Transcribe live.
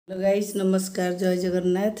Hello guys नमस्कार जय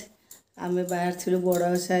जगन्नाथ। आम बाहर थी बड़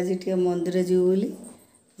आशा आज टे मंदिर जीव बोली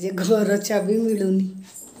जे घर चाबी मिलूनी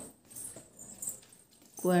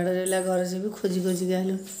कुआड़ रहा घर चाबी खोजी खोजी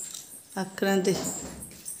गलु आक्रांति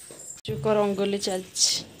चुक रंगोली चल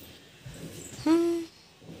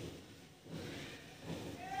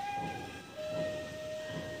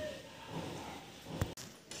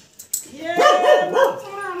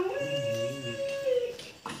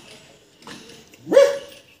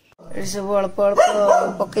सब अल्प अल्प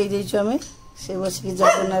पकई देचु आम से बसिक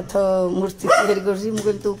जगन्नाथ मूर्ति तैयारी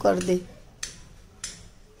कर तू करदे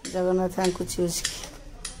जगन्नाथ आंकुची बसिक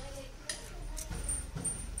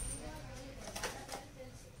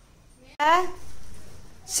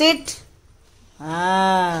सीट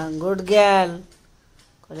हाँ गुड गर्ल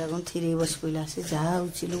कह कौन थी बस पड़ा से जहाँ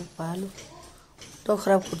हो पालू तो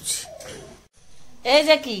खराब कर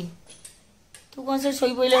जाकी तू कौन से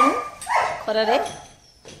शोई पड़ू खरारे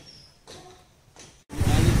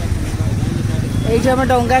ये आम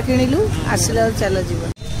डंगा किणिलु आसला चल जीव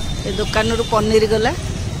ए दुकान रू पनीर गला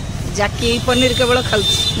जाकी पनीर केवल खाऊ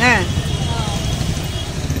ना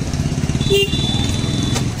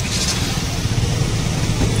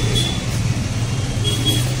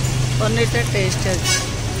पनीर टा टेस्ट अच्छे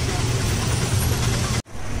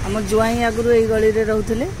आम जुआई आगु ये गली रे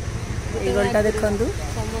रोते ये गलटा देखु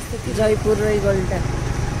जयपुर ये गलटा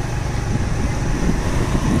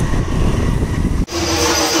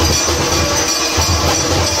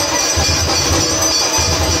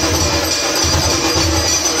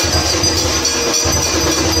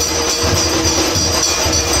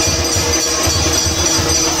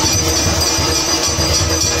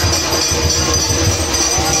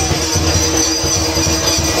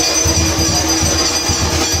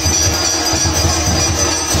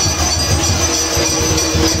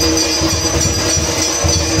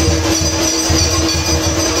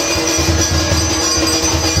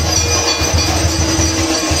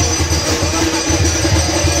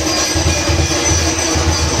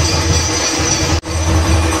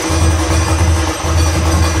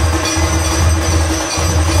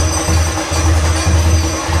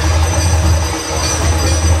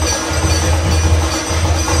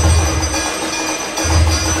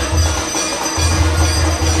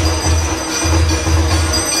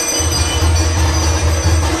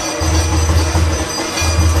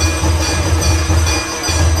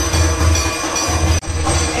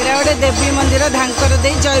देवी मंदिर धांकर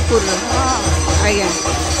दे जयपुर आज्ञा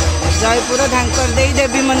जयपुर धांकर दे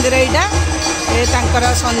देवी मंदिर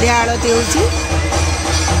यहाँ संध्या आरती हो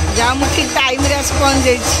जा मु ठीक टाइम रे आस पहुँच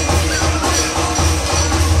जाइए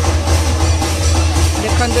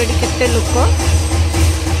देखते ये केते लोक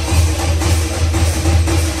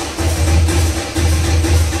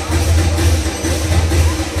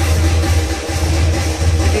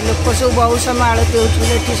लोक सब बहुत समय आरती हो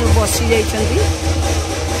सब बसी जाइछंती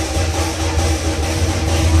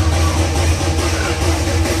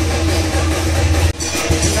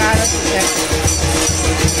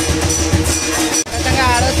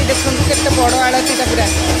आरती देखो केते बड़ आरती पूरा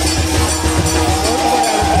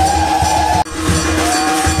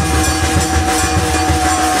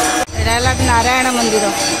यहाँ नारायण मंदिर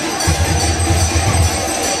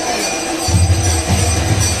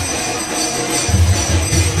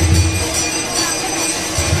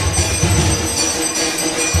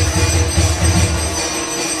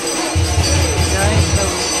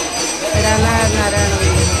नारायण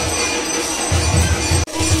मंदिर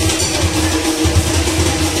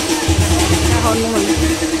हनुमान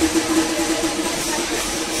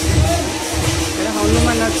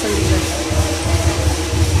हनुमान अच्छा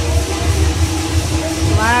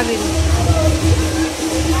महावीर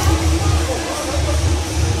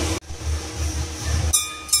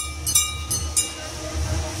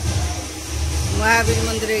महावीर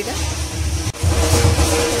मंदिर यहाँ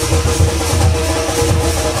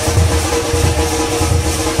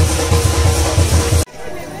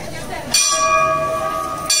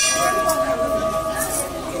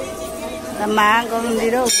माँ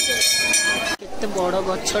मंदिर केते बड़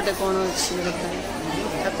गछटे कौन अच्छी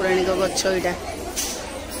ठाकुराणी गछ यहाँ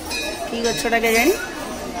कि गछटा के जानी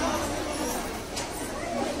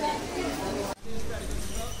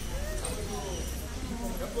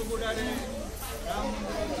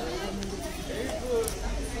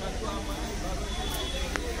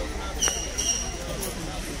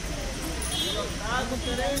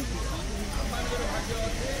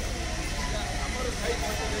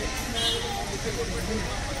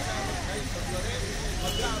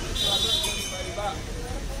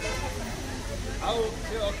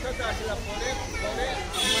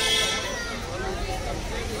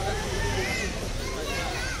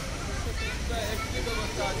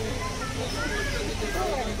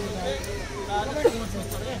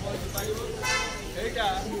এইটা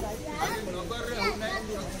আজ নগরের হো নাই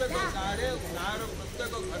প্রত্যেক গাঁরে গাঁর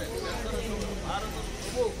প্রত্যেক ঘরে দেশর সব ভারত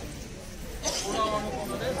সবু কোণ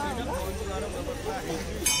অনুকোণরে সেইটা পৌঁছবার ব্যবস্থা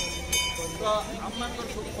ହେଇଛି। ତ ଆମମାନଙ୍କର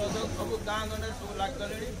ସବୁ ଗାଁ ଗଣ୍ଡରେ ସବୁ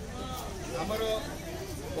ଲାଗିଗଲେଣି। ଆମର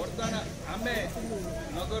ବର୍ତ୍ତମାନ ଆମେ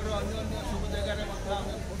ନଗରର ଅନ୍ୟ ଅନ୍ୟ ସବୁ ଜାଗାରେ ମଧ୍ୟ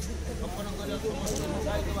ଆମେ ସ୍ଥାପନ କରିବାକୁ ସମସ୍ତେ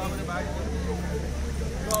ଉତ୍ସାହିତ ଭାବରେ ବାହାରିଛୁ।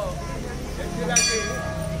 ତ ସେଥିଲାଗି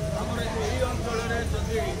ଆମର ଏହି ଅଞ୍ଚଳରେ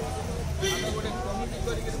ଯଦି ଆମେ ଗୋଟେ କମିଟି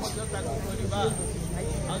କରିକି ମଧ୍ୟ ତାକୁ କରିବା,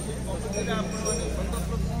 ଆଉ ସେ କମିଟିରେ ଆପଣମାନେ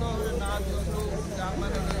ସ୍ୱତଃପ୍ରବୃତ୍ତ ଭାବରେ ନାଁ ଦିଅନ୍ତୁ,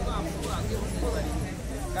 ଗ୍ରାମମାନେ ଦିଅନ୍ତୁ, ଆମକୁ ଆଗେ ବଢ଼ିପାରିବେ।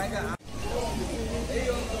 କାହିଁକି এই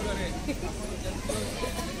অঞ্চলের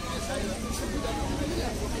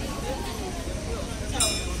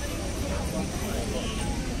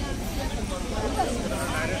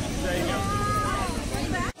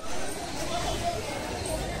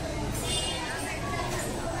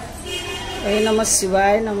नमः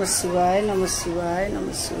शिवाय नमः शिवाय नमः शिवाय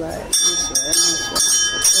नमः शिवाय नमः शिवाय नमः शिवाय।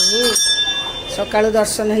 प्रभु सकाळु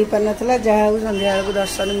दर्शन हो पार ना, जहाँ हूँ संध्या बेलू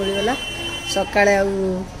दर्शन मिलगला। सकाळे आ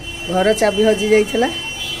घर चाबी हजि जाइथिला।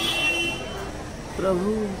 प्रभु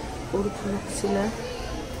खसिला।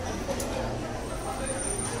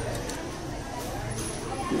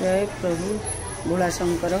 जय प्रभु भोला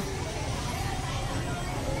शंकर।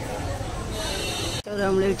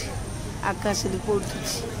 आकाश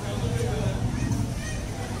पड़ती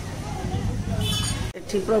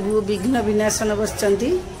प्रभु विघ्न विनाशन बसचंती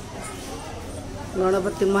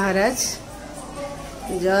गणपति महाराज।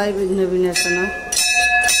 जय विघ्न विनाशन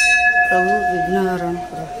प्रभु विघ्न हरण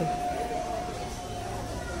कर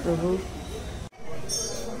प्रभु।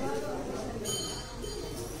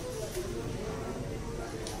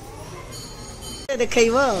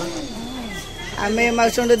 देखब आम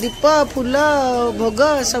मौसम दीप फूल भोग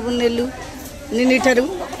सब नेलु निनी ठारू।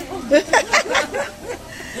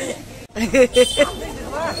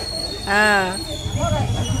 हाँ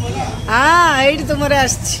हाँ ये तुम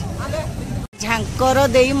झांकर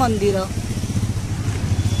देई मंदिर।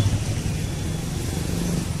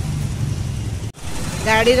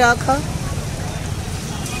 गाड़ी रख।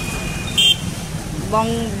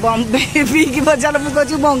 बॉम्बे बिग बाजार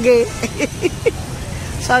मुझे बंगे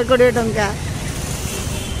 120 टंका।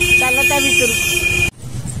 चल ता भर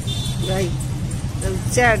भाई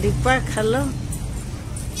चा डिपा खाल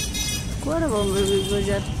कौन बॉम्बे बिग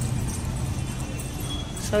बाजार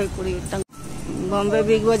 120 टंका। बॉम्बे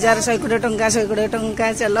बिग बाजार 120 टंका 120 टंका।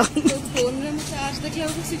 चल फोन में चार्ज देखला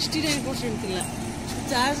 69% थिला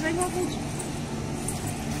चार्ज नहीं हो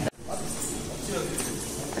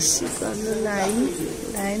लाइन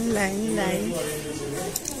लाइन लाइन लाइन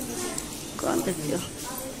कौन देखियो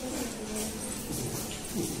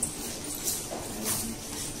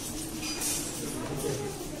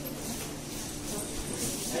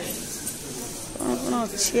कौन कौन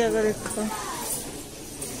अच्छी अगर देख।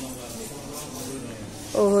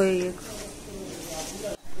 ओहो ये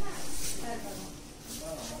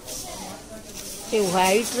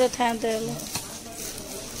व्हाइट रे था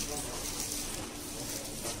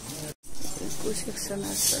सेक्शन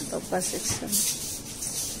डब्बा सेक्शन।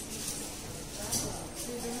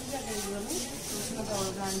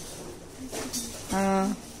 हाँ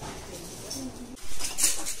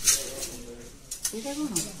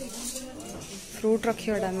फ्रूट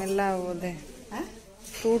रखियोडा मेला बोधे।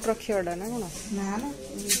 फ्रूट रखियोडा ना कौन ना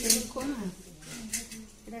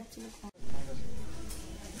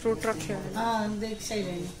फ्रूट रखियोडा। हाँ देख सही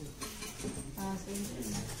रही। हाँ सही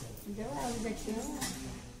देखिए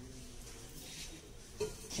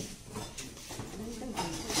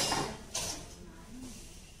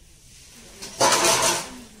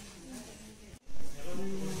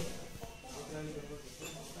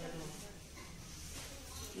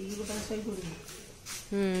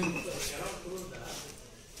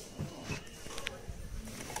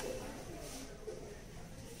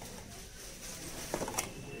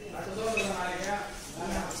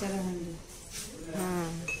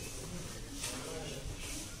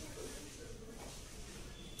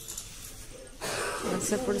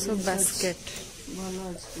सेपटे सब बास्केट भल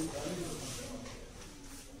अच्छी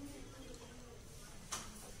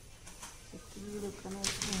दुकान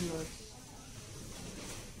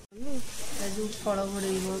जो फल घोड़े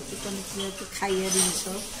खाइया जिनस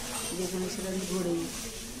जेकोसी घोड़े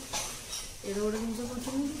ये गोटे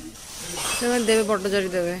जिन देवे बड़ जरी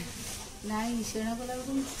देवे नाई सेणा कला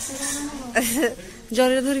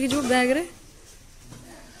जरी धरिकी जो बैग रे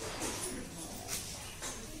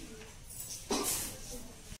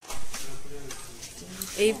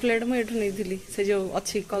ए प्लेट मुझे नहीं थी से जो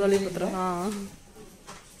अच्छी कदली पत्र। हाँ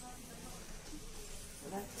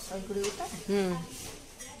ମାନେ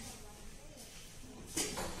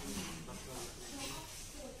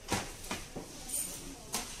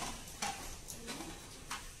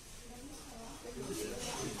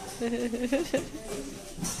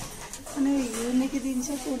ୟୁନିକ୍ ଜିନିଷ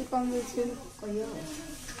କୋଉଠି କମ୍ ଅଛି କହିବ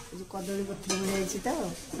ଯୋଉ କଦଳୀ ପତ୍ର ମିଳିଯାଇଛି ତ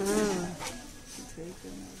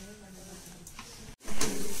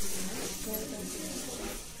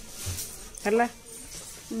ହେଲା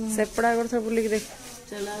ସେପଟା ଗୋଟେ ଥର ବୁଲିକି ଦେଖ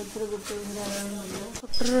ଚଲା ଉପରେ ଗୋଟେ ନା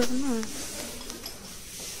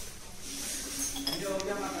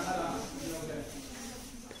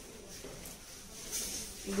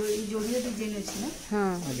जोड़िया डिजाइन अच्छी ना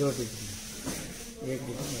हाँ जो एक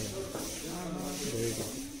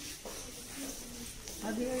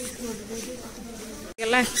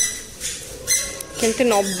गला केमती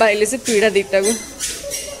नबाइले से पीड़ा दीटा को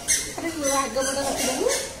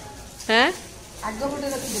हाँ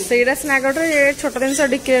सेटा स्नागट ये छोट जिन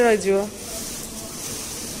डिके रही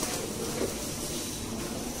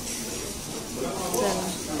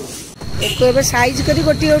एक साइज करी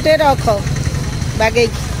गोटे गोटे रख बागे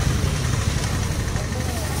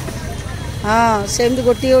हाँ सेमती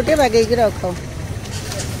गोटे गोटे बागे रख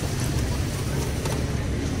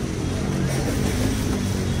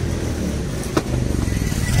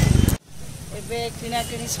एबे किना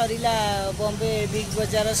किणी सरिला बॉम्बे बिग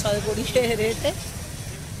बाजार 120 रेट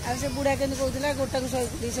आ से बुढ़ा के कहला गोटा को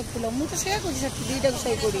 120 से फूल मु तो से दीटा को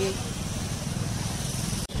 120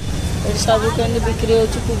 सब केन्द्र बिक्री हो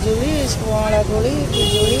पिजुली अँला कोड़ी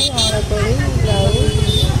पिजुली अँला कोड़ी लाउ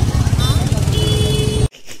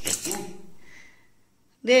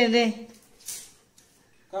दे दे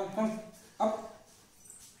कम अप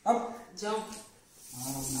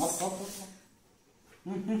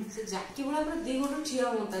से जाकी बड़ा पूरा 2 घंटा ठिया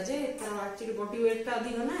होता जे तार एक्चुअली बॉडी वेट ता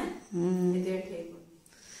अधिक ना एते ठीक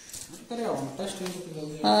करे ऑनटा स्ट्रेंथ पे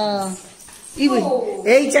हां ई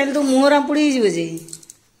चल तो मुहरा पड़ी जीवे जे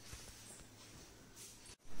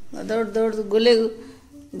दौड़ दौड़ गोले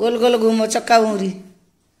गोल गोल घूमो चक्का भूरी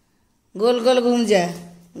गोल गोल घूम जा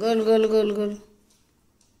गोल गोल गोल गोल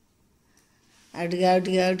आउट गया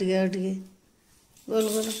गोल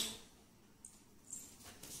गोल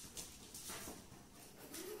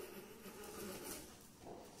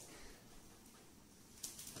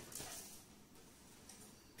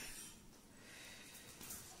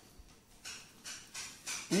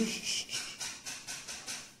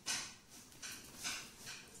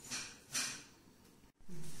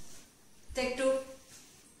Take 2.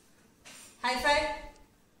 High five.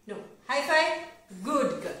 No. High five.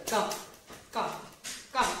 Good girl. Come.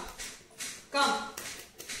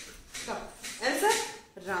 Elsa,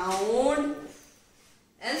 round.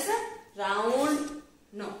 Elsa, round.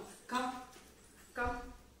 No. Come.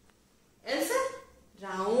 Elsa,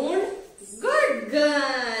 round. Good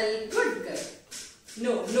girl.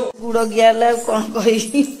 No. गुड़ गया कौन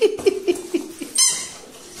कही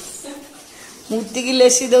मूर्ति की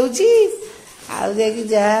लेसी दौची आउ देखी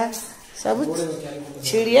जा सब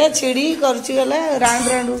छिड़िया छिड़ी करची गला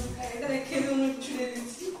राउंड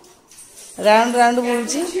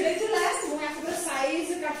बुलची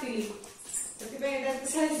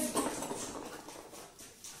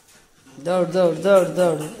दौड़ दौड़ दौड़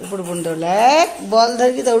दौड़ एपट पुणी दौड़ बॉल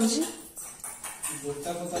धरिकी दौड़ी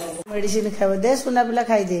मेडिसिन खाव दे सुना पिला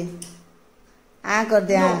खाई दे आ कर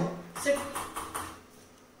दे हाँ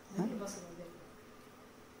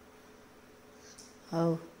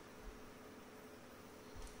हौ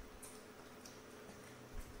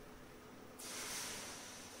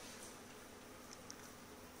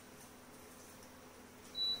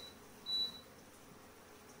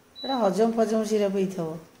हजम फजम सिरप ही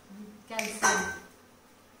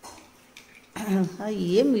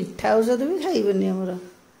ये मीठा औषध भी खाइबनी आमर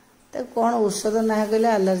कौन औषध ना कहले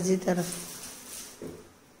आलर्जी तार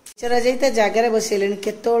चरा जाई जगार बसैले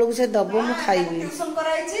केत से दब मु खाइबी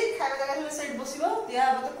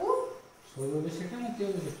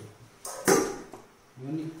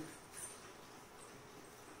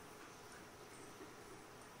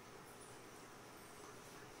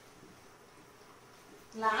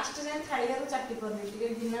लास्ट जाए थाली चाटी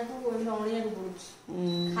करनी गिना को लौणिया को पड़ुछ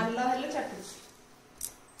खाला हेले चाटुछ